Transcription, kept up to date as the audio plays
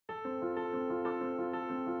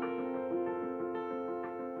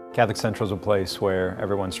Catholic Central is a place where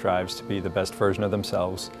everyone strives to be the best version of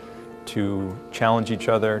themselves, to challenge each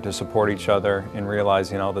other, to support each other in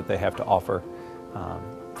realizing all that they have to offer,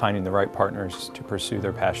 finding the right partners to pursue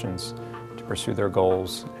their passions, to pursue their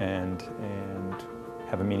goals, and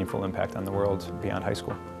have a meaningful impact on the world beyond high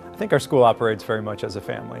school. I think our school operates very much as a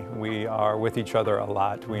family. We are with each other a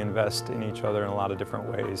lot. We invest in each other in a lot of different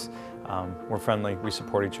ways. We're friendly, we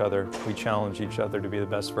support each other, we challenge each other to be the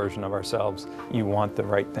best version of ourselves. You want the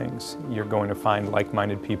right things. You're going to find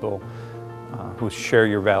like-minded people who share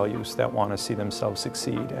your values, that want to see themselves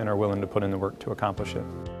succeed and are willing to put in the work to accomplish it.